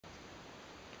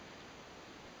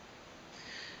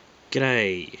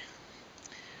G'day!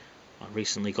 I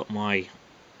recently got my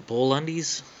ball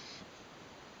undies.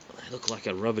 They look like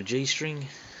a rubber G-string.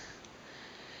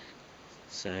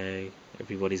 So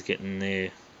everybody's getting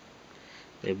their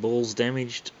balls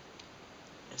damaged.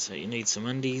 So you need some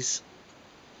undies.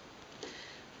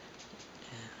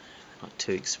 Not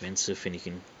too expensive, and you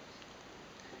can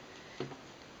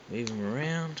move them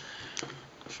around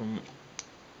from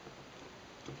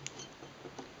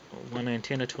one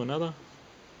antenna to another.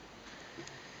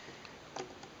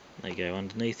 They go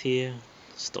underneath here,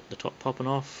 stop the top popping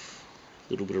off.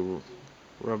 A little bit of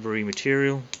rubbery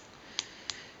material.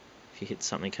 If you hit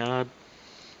something hard,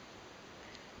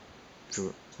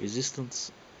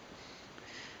 resistance.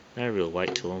 No real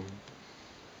weight to them.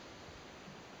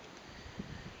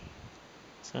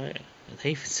 So they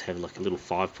even have like a little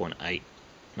 5.8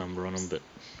 number on them, but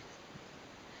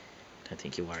don't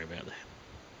think you worry about that.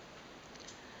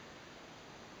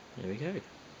 There we go.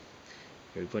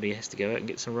 Everybody has to go out and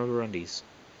get some rubber undies.